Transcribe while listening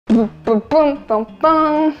Boom, boom, boom, boom,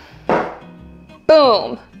 boom.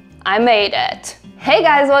 Boom, I made it. Hey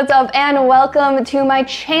guys, what's up and welcome to my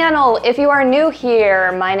channel. If you are new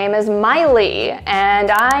here, my name is Miley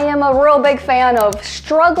and I am a real big fan of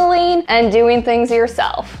struggling and doing things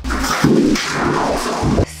yourself.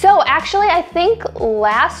 So actually, I think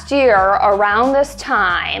last year around this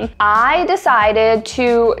time, I decided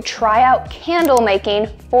to try out candle making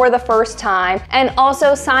for the first time and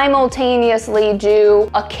also simultaneously do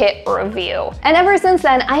a kit review. And ever since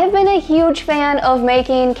then, I have been a huge fan of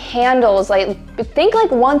making candles. I think like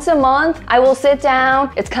once a month, I will sit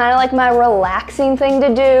down. It's kind of like my relaxing thing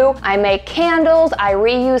to do. I make candles, I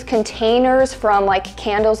reuse containers from like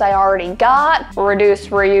candles I already got, reduce,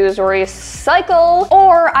 reuse, recycle,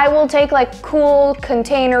 or I will take like cool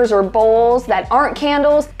containers or bowls that aren't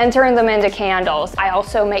candles and turn them into candles. I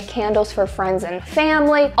also make candles for friends and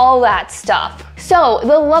family, all that stuff. So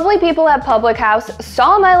the lovely people at Public House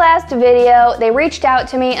saw my last video, they reached out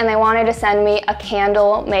to me and they wanted to send me a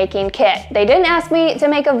candle making kit. They didn't ask me to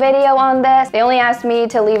make a video on this, they only asked me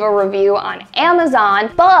to leave a review on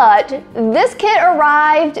Amazon, but this kit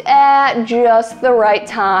arrived at just the right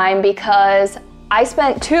time because I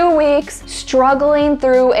spent 2 weeks struggling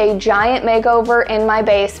through a giant makeover in my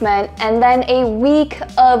basement and then a week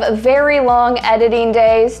of very long editing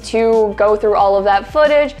days to go through all of that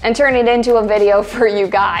footage and turn it into a video for you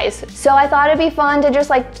guys. So I thought it'd be fun to just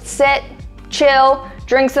like sit, chill,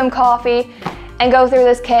 drink some coffee, and go through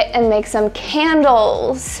this kit and make some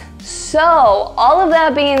candles. So all of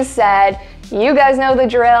that being said, you guys know the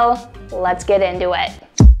drill. Let's get into it.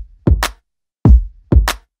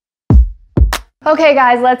 Okay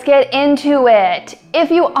guys, let's get into it. If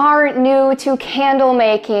you are new to candle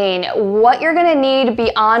making, what you're gonna need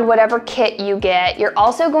beyond whatever kit you get, you're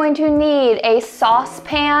also going to need a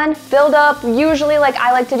saucepan filled up, usually like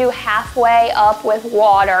I like to do halfway up with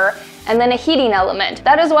water, and then a heating element.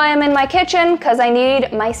 That is why I'm in my kitchen, because I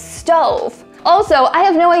need my stove. Also, I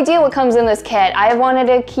have no idea what comes in this kit. I have wanted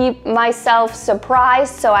to keep myself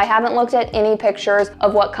surprised, so I haven't looked at any pictures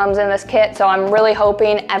of what comes in this kit, so I'm really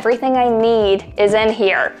hoping everything I need is in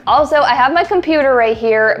here. Also, I have my computer right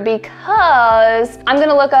here because I'm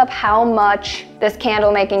gonna look up how much this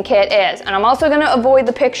candle making kit is. And I'm also gonna avoid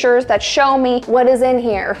the pictures that show me what is in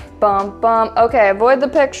here. Bum, bum. Okay, avoid the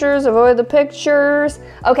pictures, avoid the pictures.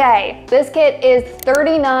 Okay, this kit is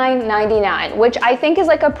 $39.99, which I think is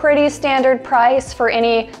like a pretty standard price for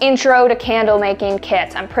any intro to candle making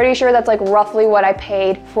kits. I'm pretty sure that's like roughly what I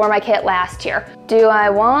paid for my kit last year. Do I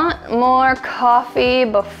want more coffee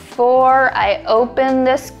before I open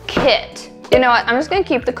this kit? You know what, I'm just gonna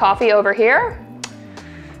keep the coffee over here.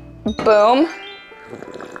 Boom.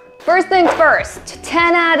 First things first,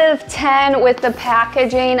 10 out of 10 with the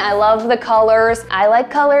packaging. I love the colors. I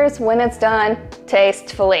like colors when it's done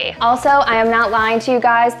tastefully. Also, I am not lying to you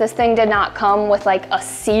guys. This thing did not come with like a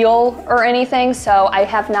seal or anything, so I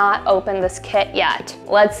have not opened this kit yet.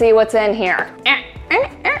 Let's see what's in here.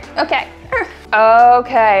 Okay.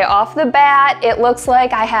 Okay, off the bat, it looks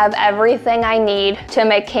like I have everything I need to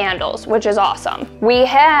make candles, which is awesome. We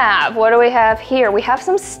have, what do we have here? We have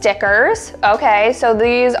some stickers. Okay, so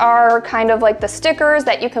these are kind of like the stickers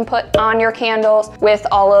that you can put on your candles with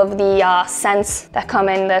all of the scents that come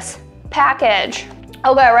in this package.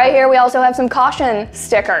 Okay, right here we also have some caution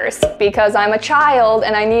stickers because I'm a child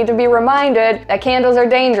and I need to be reminded that candles are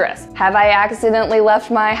dangerous. Have I accidentally left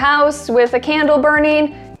my house with a candle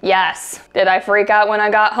burning? Yes. Did I freak out when I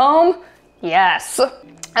got home? Yes.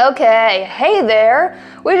 Okay, hey there.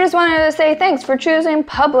 We just wanted to say thanks for choosing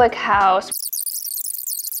Public House.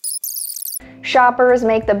 Shoppers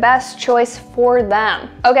make the best choice for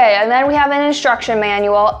them. Okay, and then we have an instruction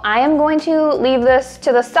manual. I am going to leave this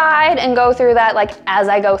to the side and go through that like as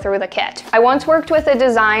I go through the kit. I once worked with a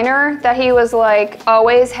designer that he was like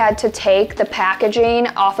always had to take the packaging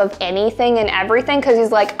off of anything and everything because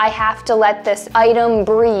he's like, I have to let this item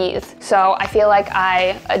breathe. So I feel like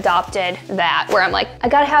I adopted that where I'm like, I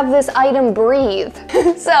gotta have this item breathe.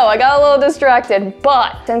 So I got a little distracted,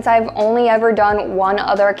 but since I've only ever done one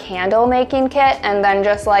other candle making kit and then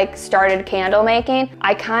just like started candle making,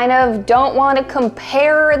 I kind of don't want to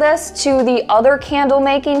compare this to the other candle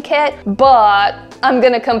making kit, but I'm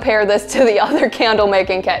gonna compare this to the other candle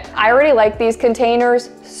making kit. I already like these containers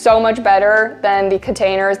so much better than the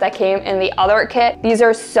containers that came in the other kit. These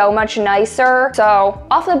are so much nicer. So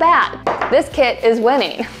off the bat, this kit is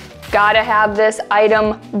winning. Gotta have this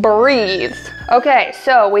item breathe. Okay,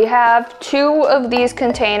 so we have 2 of these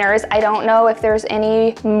containers. I don't know if there's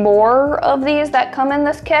any more of these that come in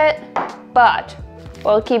this kit, but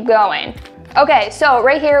we'll keep going. Okay, so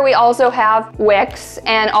right here we also have wicks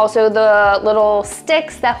and also the little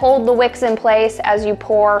sticks that hold the wicks in place as you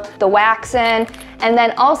pour the wax in. And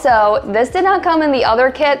then also, this did not come in the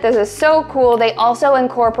other kit. This is so cool. They also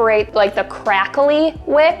incorporate like the crackly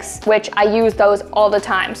wicks, which I use those all the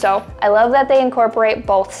time. So I love that they incorporate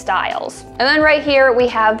both styles. And then right here we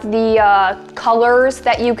have the colors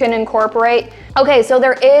that you can incorporate. Okay, so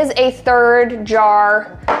there is a third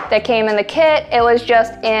jar that came in the kit. It was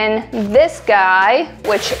just in this guy,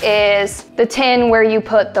 which is the tin where you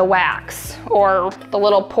put the wax or the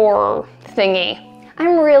little pour thingy.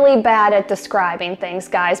 I'm really bad at describing things,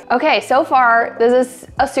 guys. Okay, so far, this is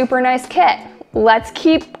a super nice kit. Let's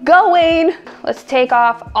keep going. Let's take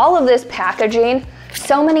off all of this packaging.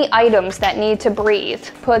 So many items that need to breathe.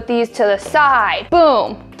 Put these to the side.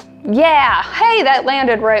 Boom. Yeah, hey, that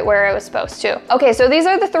landed right where it was supposed to. Okay, so these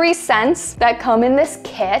are the 3 scents that come in this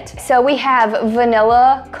kit. So we have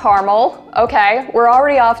vanilla caramel. Okay, we're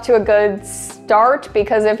already off to a good start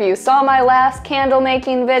because if you saw my last candle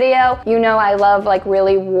making video, you know I love like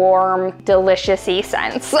really warm, delicious-y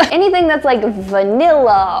scents. Anything that's like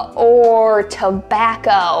vanilla or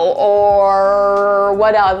tobacco or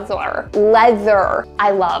what else? Leather,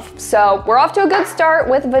 I love. So we're off to a good start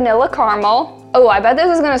with vanilla caramel. Oh, I bet this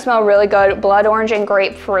is gonna smell really good. Blood orange and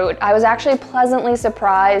grapefruit. I was actually pleasantly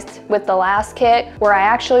surprised with the last kit where I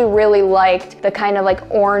actually really liked the kind of like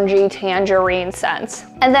orangey tangerine scents.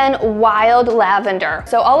 And then wild lavender.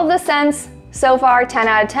 So all of the scents so far, 10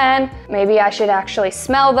 out of 10. Maybe I should actually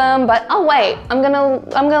smell them, but oh wait, I'm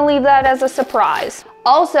gonna leave that as a surprise.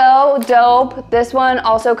 Also dope, this one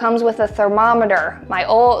also comes with a thermometer. My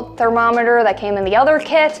old thermometer that came in the other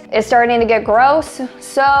kit is starting to get gross,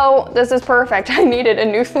 so this is perfect. I needed a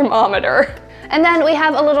new thermometer. And then we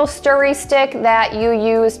have a little stirry stick that you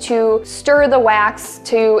use to stir the wax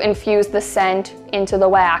to infuse the scent into the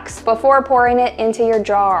wax before pouring it into your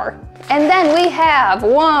jar. And then we have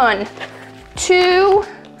 1, 2,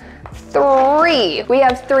 3. We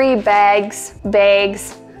have 3 bags.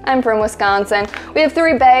 I'm from Wisconsin. We have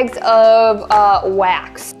 3 bags of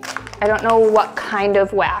wax. I don't know what kind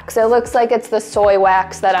of wax. It looks like it's the soy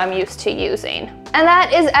wax that I'm used to using. And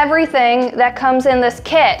that is everything that comes in this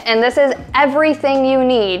kit. And this is everything you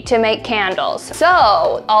need to make candles. So,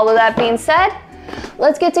 all of that being said,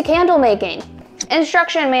 let's get to candle making.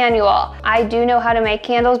 Instruction manual. I do know how to make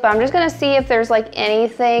candles, but I'm just gonna see if there's like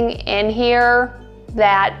anything in here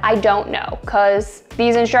that I don't know, because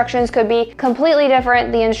these instructions could be completely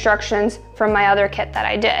different the instructions from my other kit that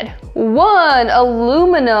I did. 1,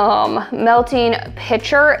 aluminum melting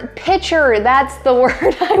pitcher. Pitcher, that's the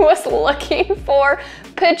word I was looking for.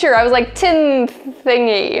 Pitcher, I was like tin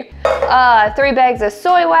thingy. 3 bags of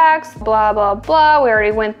soy wax, blah, blah, blah. We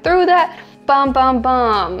already went through that. Bum, bum,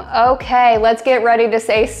 bum. Okay, let's get ready to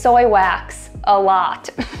say soy wax a lot.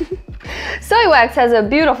 Soy wax has a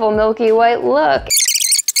beautiful milky white look.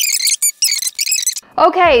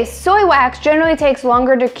 Okay, soy wax generally takes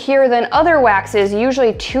longer to cure than other waxes,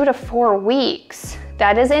 usually 2 to 4 weeks.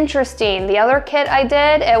 That is interesting. The other kit I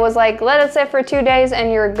did, it was like, let it sit for 2 days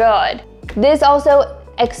and you're good. This also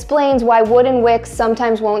explains why wooden wicks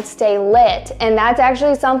sometimes won't stay lit, and that's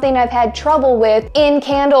actually something I've had trouble with in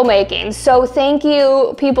candle making. So thank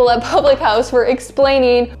you, people at Public House, for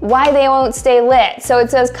explaining why they won't stay lit. So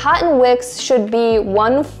it says cotton wicks should be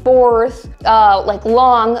 1/4 like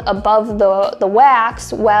long above the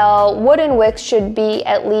wax, while wooden wicks should be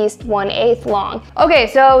at least 1/8 long. Okay,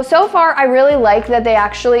 so far I really like that they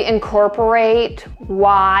actually incorporate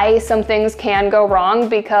why some things can go wrong,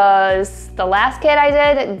 because the last kit I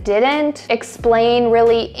did didn't explain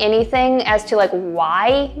really anything as to like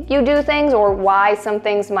why you do things or why some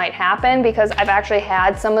things might happen, because I've actually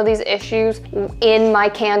had some of these issues in my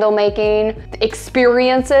candle making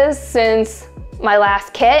experiences since my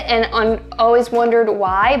last kit, and always wondered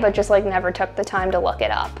why, but just like never took the time to look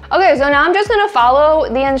it up. Okay, so now I'm just gonna follow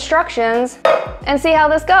the instructions and see how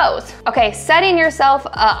this goes. Okay, setting yourself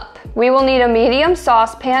up. We will need a medium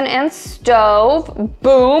saucepan and stove.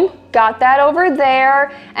 Boom, got that over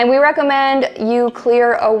there. And we recommend you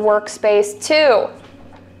clear a workspace too.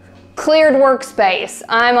 Cleared workspace.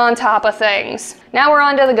 I'm on top of things. Now we're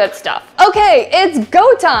on to the good stuff. Okay, it's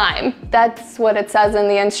go time. That's what it says in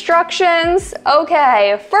the instructions.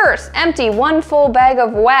 Okay, first, empty 1 full bag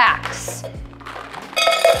of wax.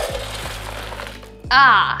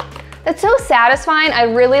 That's so satisfying. I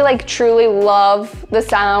really truly love the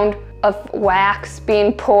sound of wax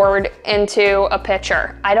being poured into a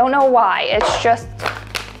pitcher. I don't know why,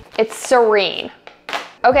 it's serene.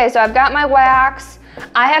 Okay, so I've got my wax.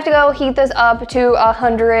 I have to go heat this up to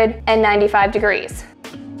 195 degrees.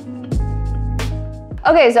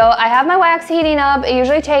 Okay, so I have my wax heating up. It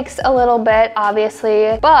usually takes a little bit,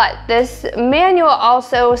 obviously, but this manual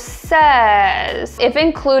also says, if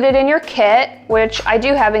included in your kit, which I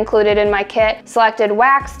do have included in my kit, selected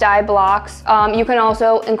wax dye blocks, you can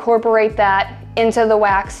also incorporate that into the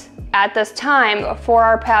wax at this time. For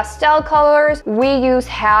our pastel colors, we use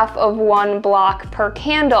half of 1 block per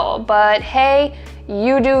candle, but hey,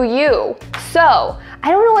 you do you. So, I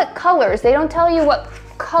don't know what colors, they don't tell you what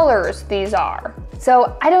colors these are.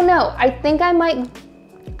 So, I don't know, I'm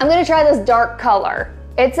gonna try this dark color.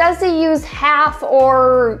 It says to use half,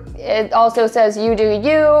 or it also says you do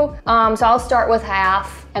you. So I'll start with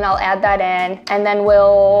half and I'll add that in, and then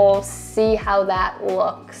we'll see how that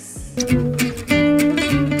looks.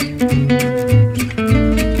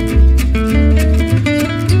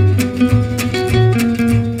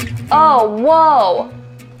 Oh, whoa.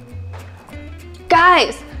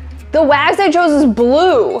 Guys, the wax I chose is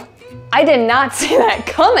blue. I did not see that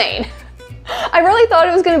coming. I really thought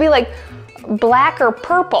it was gonna be like black or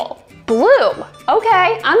purple. Blue.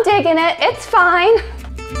 Okay, I'm taking it. It's fine.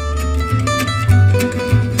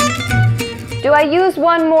 Do I use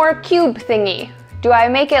one more cube thingy? Do I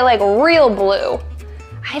make it like real blue?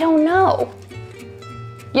 I don't know.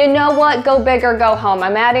 You know what? Go big or go home.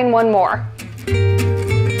 I'm adding one more.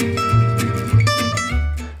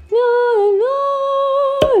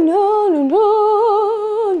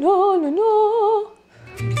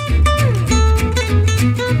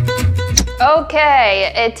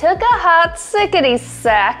 Okay, it took a hot sickety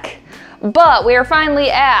sec, but we are finally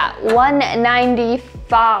at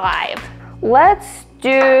 195. Let's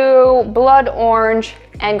do blood orange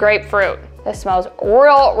and grapefruit. This smells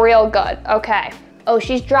real good. Okay. Oh,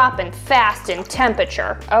 she's dropping fast in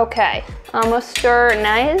temperature. Okay. I'm gonna stir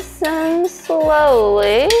nice and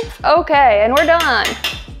slowly. Okay, and we're done.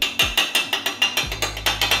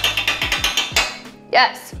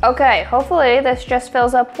 Yes, okay, hopefully this just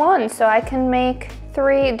fills up 1 so I can make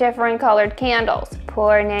 3 different colored candles.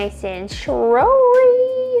 Pour nice and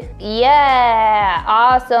slowly. Yeah,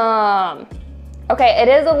 awesome. Okay, it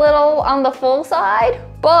is a little on the full side,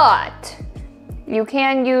 but you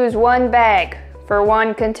can use 1 bag for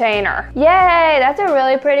 1 container. Yay, that's a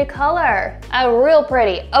really pretty color. Real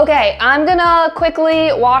pretty. Okay, I'm gonna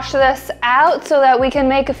quickly wash this out so that we can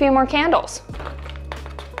make a few more candles.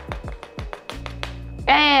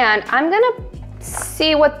 And I'm gonna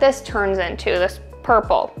see what this turns into, this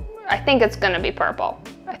purple. I think it's gonna be purple,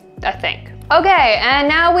 I think. Okay, and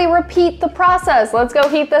now we repeat the process. Let's go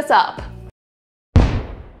heat this up.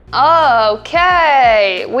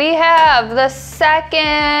 Okay, we have the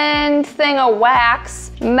second thing of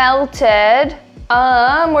wax melted.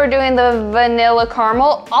 We're doing the vanilla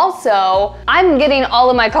caramel. Also, I'm getting all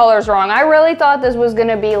of my colors wrong. I really thought this was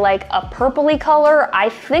gonna be like a purpley color. I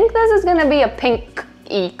think this is gonna be a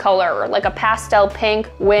pink-y color, like a pastel pink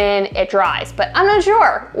when it dries, but I'm not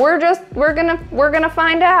sure. We're gonna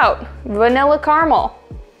find out. Vanilla caramel.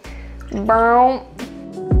 Boom.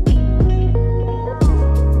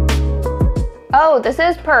 Oh, this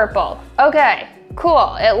is purple. Okay,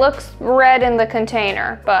 cool. It looks red in the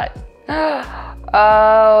container, but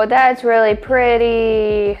oh, that's really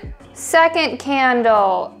pretty. Second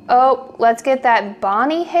candle. Oh, let's get that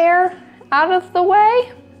Bonnie hair out of the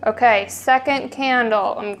way. Okay, second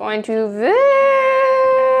candle. I'm going to very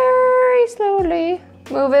slowly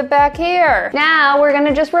move it back here. Now we're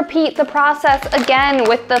gonna just repeat the process again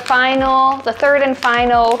with the third and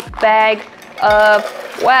final bag of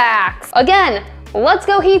wax. Again, let's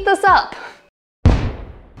go heat this up.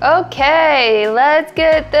 Okay, let's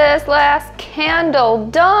get this last candle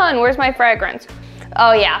done. Where's my fragrance?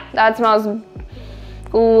 Oh yeah, that smells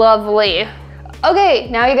lovely. Okay,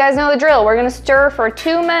 now you guys know the drill. We're gonna stir for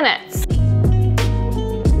 2 minutes.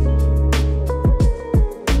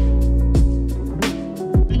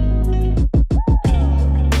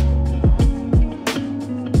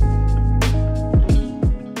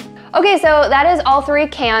 Okay, so that is all 3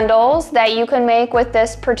 candles that you can make with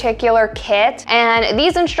this particular kit. And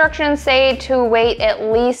these instructions say to wait at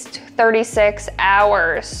least 36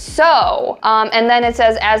 hours. So, and then it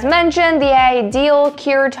says, as mentioned, the ideal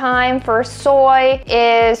cure time for soy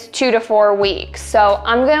is 2 to 4 weeks. So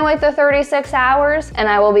I'm gonna wait the 36 hours and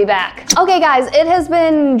I will be back. Okay guys, it has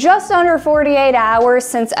been just under 48 hours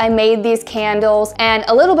since I made these candles. And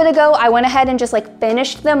a little bit ago, I went ahead and just like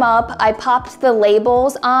finished them up. I popped the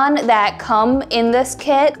labels on that come in this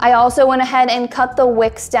kit. I also went ahead and cut the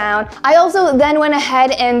wicks down. I also then went ahead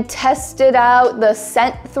and tested out the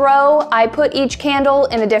scent throw. I put each candle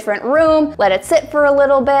in a different room, let it sit for a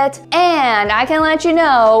little bit, and I can let you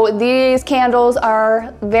know these candles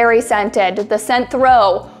are very scented. The scent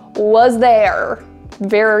throw was there.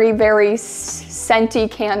 very, very scenty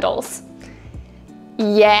candles.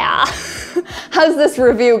 Yeah. How's this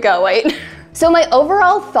review going? So my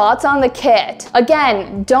overall thoughts on the kit.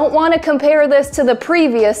 Again, don't want to compare this to the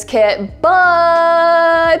previous kit,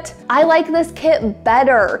 but I like this kit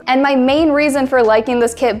better. And my main reason for liking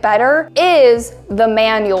this kit better is the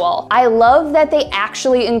manual. I love that they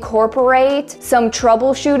actually incorporate some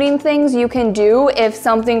troubleshooting things you can do if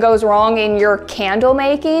something goes wrong in your candle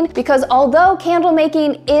making, because although candle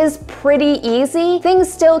making is pretty easy,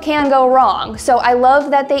 things still can go wrong. So I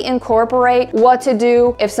love that they incorporate what to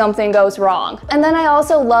do if something goes wrong. And then I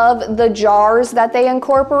also love the jars that they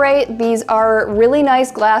incorporate. These are really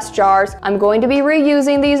nice glass jars. I'm going to be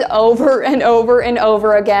reusing these over and over and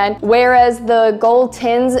over again, whereas the gold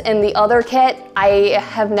tins in the other kit, I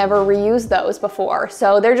have never reused those before.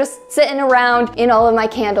 So they're just sitting around in all of my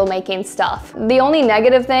candle making stuff. The only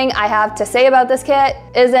negative thing I have to say about this kit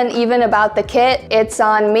isn't even about the kit, it's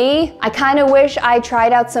on me. I kind of wish I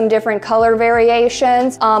tried out some different color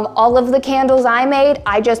variations. All of the candles I made,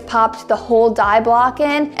 I just popped the whole dye block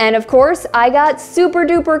in, and of course I got super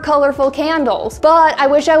duper colorful candles, but I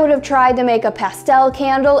wish I would have tried to make a pastel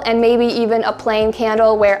candle and maybe even a plain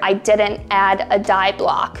candle where I didn't add a dye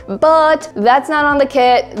block. But that's not on the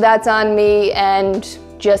kit, that's on me and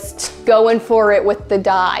just going for it with the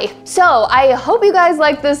dye. So I hope you guys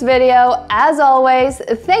liked this video. As always,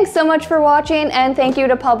 thanks so much for watching, and thank you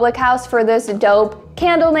to Public House for this dope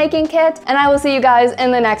candle making kit, and I will see you guys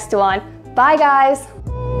in the next one. Bye guys.